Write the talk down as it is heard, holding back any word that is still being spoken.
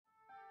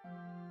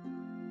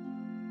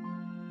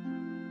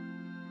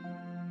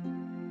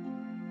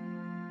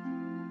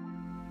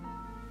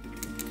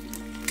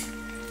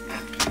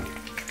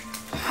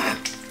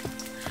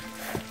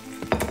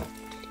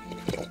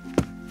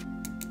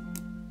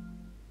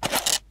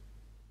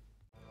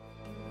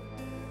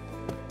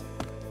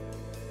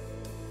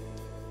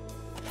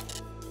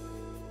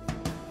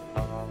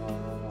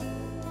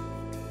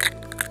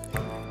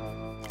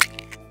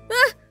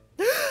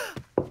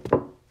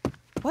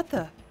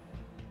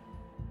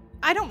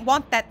I don't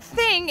want that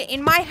thing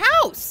in my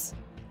house!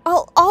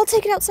 I'll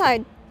take it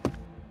outside.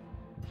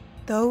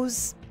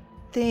 Those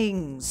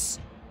things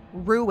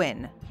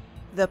ruin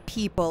the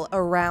people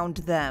around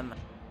them.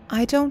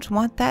 I don't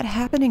want that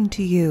happening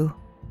to you.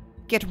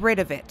 Get rid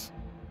of it.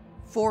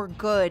 For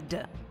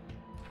good.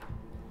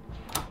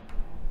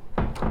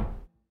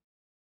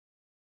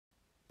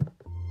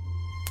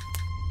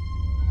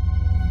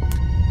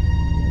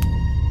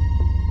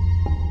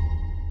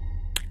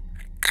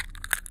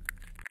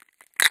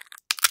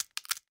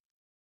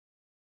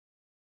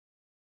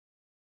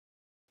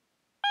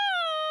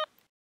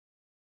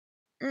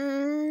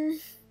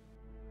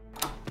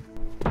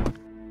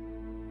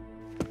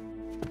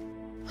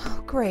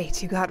 Oh,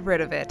 great, you got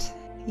rid of it.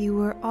 You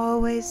were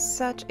always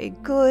such a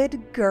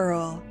good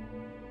girl.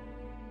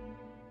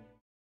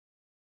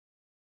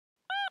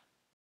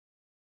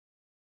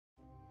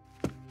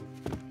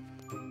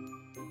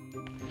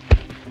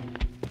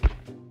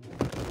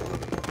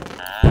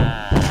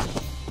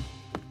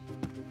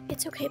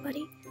 It's okay,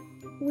 buddy.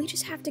 We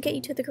just have to get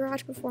you to the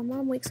garage before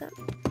Mom wakes up.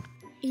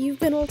 You've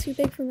been a little too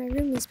big for my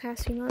room these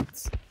past few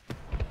months.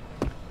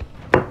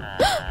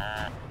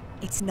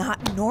 It's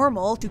not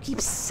normal to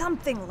keep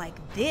something like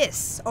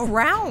this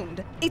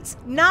around. It's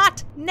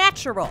not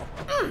natural.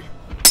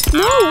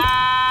 No!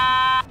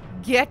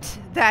 Get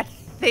that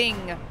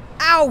thing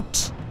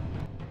out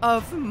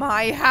of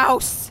my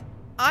house.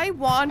 I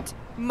want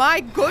my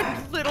good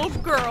little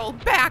girl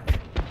back.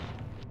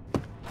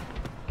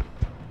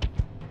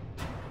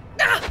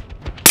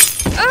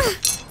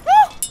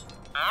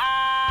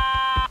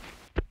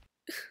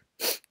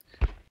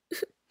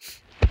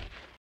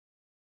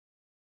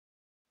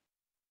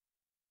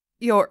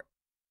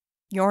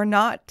 You're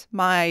not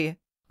my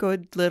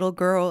good little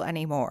girl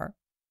anymore,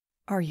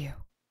 are you?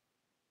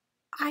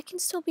 I can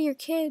still be your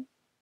kid,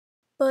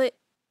 but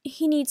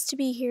he needs to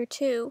be here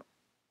too.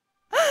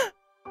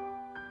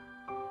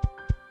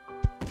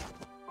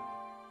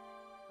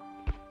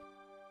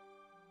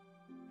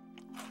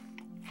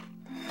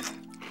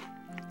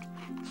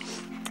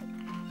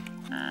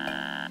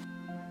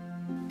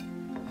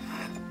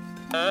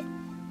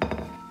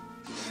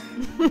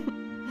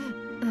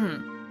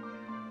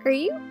 Are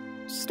you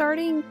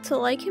starting to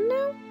like him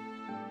now?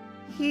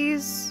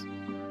 He's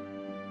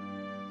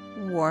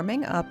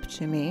warming up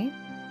to me.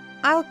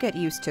 I'll get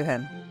used to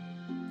him.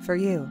 For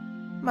you,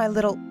 my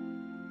little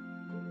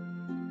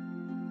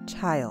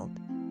child.